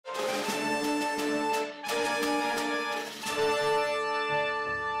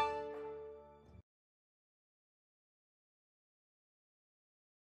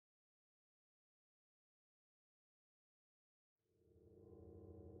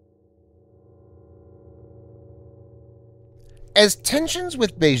As tensions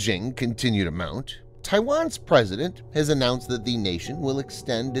with Beijing continue to mount, Taiwan's president has announced that the nation will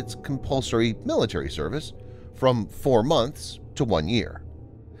extend its compulsory military service from 4 months to 1 year.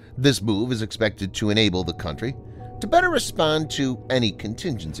 This move is expected to enable the country to better respond to any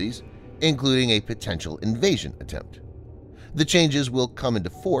contingencies, including a potential invasion attempt. The changes will come into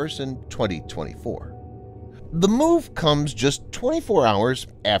force in 2024. The move comes just 24 hours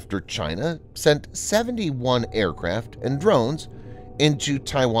after China sent 71 aircraft and drones into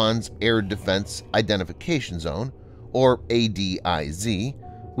Taiwan's Air Defense Identification Zone, or ADIZ,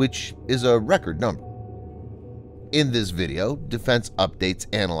 which is a record number. In this video, Defense Updates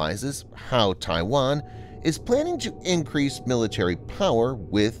analyzes how Taiwan is planning to increase military power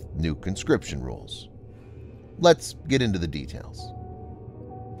with new conscription rules. Let's get into the details.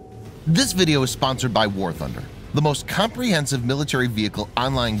 This video is sponsored by War Thunder, the most comprehensive military vehicle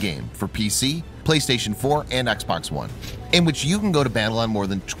online game for PC, PlayStation 4, and Xbox One, in which you can go to battle on more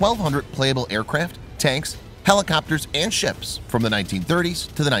than 1,200 playable aircraft, tanks, helicopters, and ships from the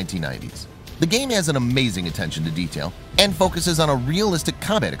 1930s to the 1990s. The game has an amazing attention to detail and focuses on a realistic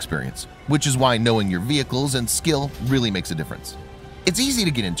combat experience, which is why knowing your vehicles and skill really makes a difference. It's easy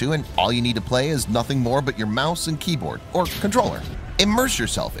to get into, and all you need to play is nothing more but your mouse and keyboard or controller. Immerse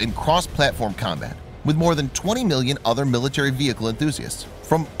yourself in cross-platform combat with more than 20 million other military vehicle enthusiasts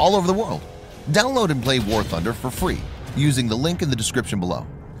from all over the world. Download and play War Thunder for free using the link in the description below,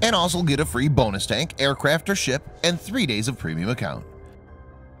 and also get a free bonus tank, aircraft, or ship, and 3 days of premium account.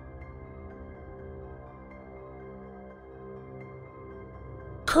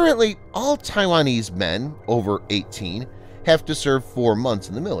 Currently, all Taiwanese men over 18 have to serve 4 months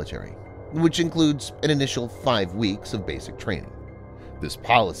in the military, which includes an initial 5 weeks of basic training. This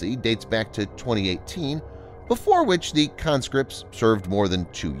policy dates back to 2018, before which the conscripts served more than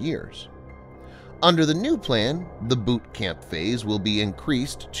 2 years. Under the new plan, the boot camp phase will be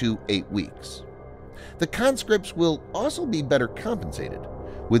increased to 8 weeks. The conscripts will also be better compensated,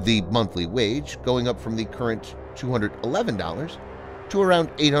 with the monthly wage going up from the current $211 to around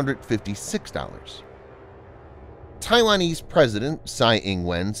 $856. Taiwanese President Tsai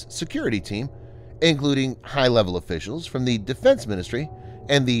Ing-wen's security team, including high-level officials from the Defense Ministry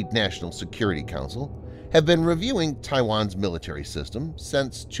and the National Security Council, have been reviewing Taiwan's military system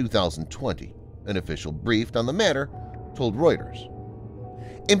since 2020, an official briefed on the matter told Reuters.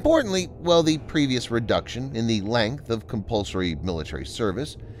 Importantly, while the previous reduction in the length of compulsory military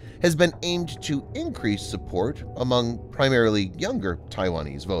service has been aimed to increase support among primarily younger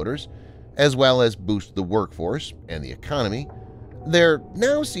Taiwanese voters, as well as boost the workforce and the economy, there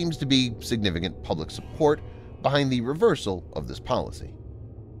now seems to be significant public support behind the reversal of this policy.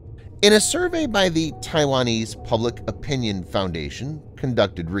 In a survey by the Taiwanese Public Opinion Foundation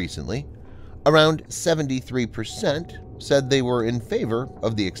conducted recently, around 73% said they were in favor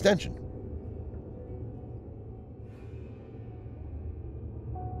of the extension.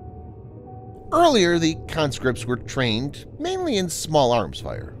 Earlier, the conscripts were trained mainly in small arms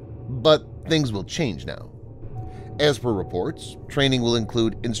fire, but things will change now. As per reports, training will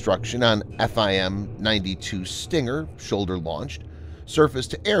include instruction on FIM-92 Stinger shoulder-launched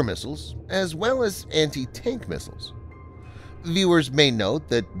surface-to-air missiles, as well as anti-tank missiles. Viewers may note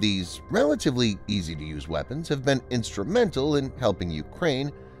that these relatively easy-to-use weapons have been instrumental in helping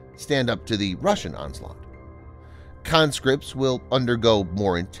Ukraine stand up to the Russian onslaught. Conscripts will undergo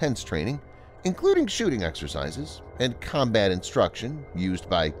more intense training, including shooting exercises and combat instruction used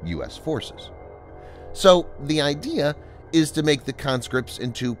by U.S. forces. So the idea is to make the conscripts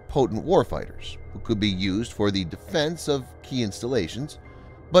into potent warfighters who could be used for the defense of key installations,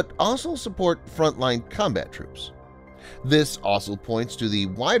 but also support frontline combat troops. This also points to the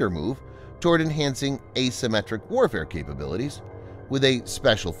wider move toward enhancing asymmetric warfare capabilities, with a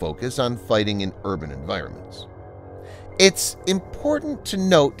special focus on fighting in urban environments. It's important to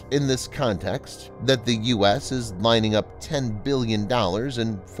note in this context that the U.S. is lining up $10 billion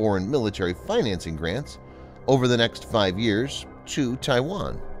in foreign military financing grants over the next 5 years to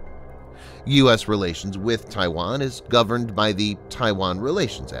Taiwan. U.S. relations with Taiwan is governed by the Taiwan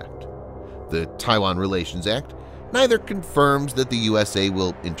Relations Act. The Taiwan Relations Act neither confirms that the USA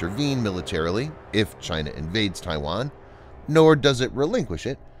will intervene militarily if China invades Taiwan, nor does it relinquish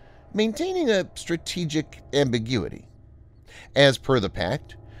it, maintaining a strategic ambiguity. As per the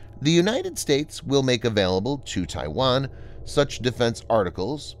pact, the United States will make available to Taiwan such defense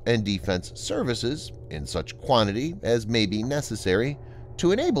articles and defense services in such quantity as may be necessary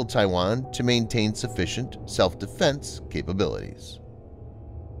to enable Taiwan to maintain sufficient self-defense capabilities.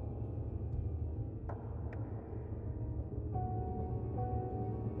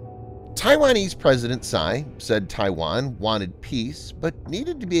 Taiwanese President Tsai said Taiwan wanted peace but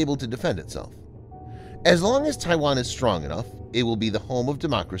needed to be able to defend itself. As long as Taiwan is strong enough, it will be the home of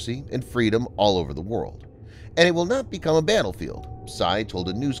democracy and freedom all over the world, and it will not become a battlefield, Tsai told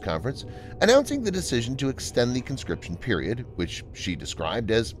a news conference, announcing the decision to extend the conscription period, which she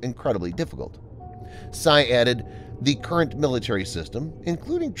described as incredibly difficult. Tsai added, "The current military system,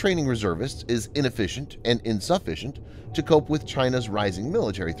 including training reservists, is inefficient and insufficient to cope with China's rising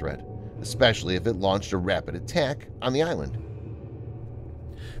military threat, especially if it launched a rapid attack on the island."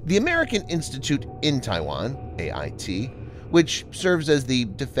 The American Institute in Taiwan, AIT, which serves as the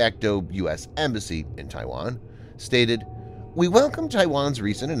de facto U.S. embassy in Taiwan, stated, "We welcome Taiwan's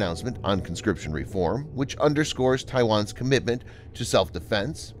recent announcement on conscription reform, which underscores Taiwan's commitment to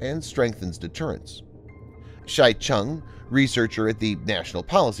self-defense and strengthens deterrence." Shai Chung, researcher at the National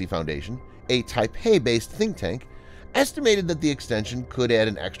Policy Foundation, a Taipei-based think tank, estimated that the extension could add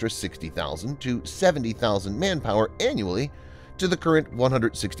an extra 60,000 to 70,000 manpower annually to the current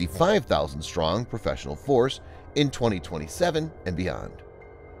 165,000-strong professional force in 2027 and beyond.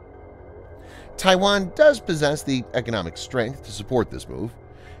 Taiwan does possess the economic strength to support this move.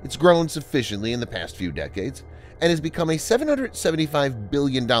 It's grown sufficiently in the past few decades and has become a $775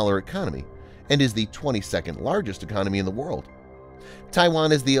 billion economy and is the 22nd largest economy in the world.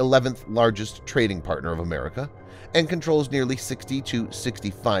 Taiwan is the 11th largest trading partner of America and controls nearly 60 to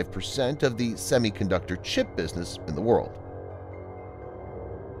 65% of the semiconductor chip business in the world.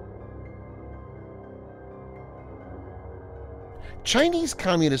 Chinese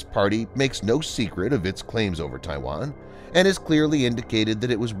Communist Party makes no secret of its claims over Taiwan and has clearly indicated that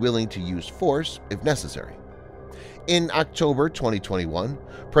it was willing to use force if necessary. In October 2021,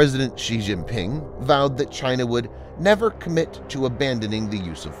 President Xi Jinping vowed that China would never commit to abandoning the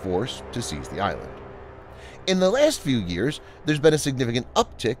use of force to seize the island. In the last few years, there's been a significant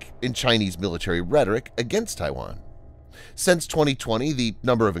uptick in Chinese military rhetoric against Taiwan. Since 2020, the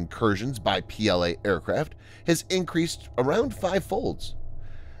number of incursions by PLA aircraft has increased around 5-fold.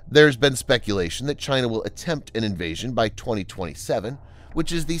 There's been speculation that China will attempt an invasion by 2027,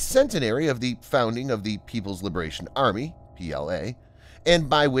 which is the centenary of the founding of the People's Liberation Army, PLA, and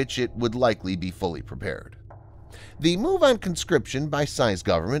by which it would likely be fully prepared. The move on conscription by Tsai's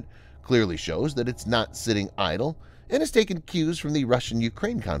government clearly shows that it's not sitting idle and has taken cues from the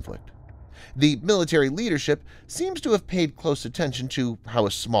Russian-Ukraine conflict. The military leadership seems to have paid close attention to how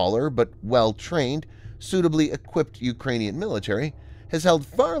a smaller but well-trained, suitably equipped Ukrainian military has held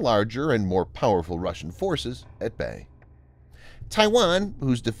far larger and more powerful Russian forces at bay. Taiwan,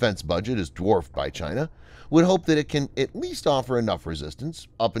 whose defense budget is dwarfed by China, would hope that it can at least offer enough resistance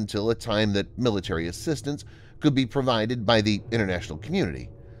up until a time that military assistance could be provided by the international community,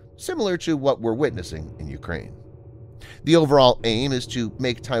 similar to what we're witnessing in Ukraine. The overall aim is to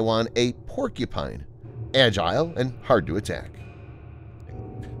make Taiwan a porcupine, agile and hard to attack.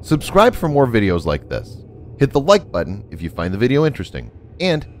 Subscribe for more videos like this. Hit the like button if you find the video interesting,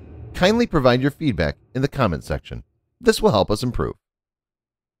 and kindly provide your feedback in the comment section. This will help us improve.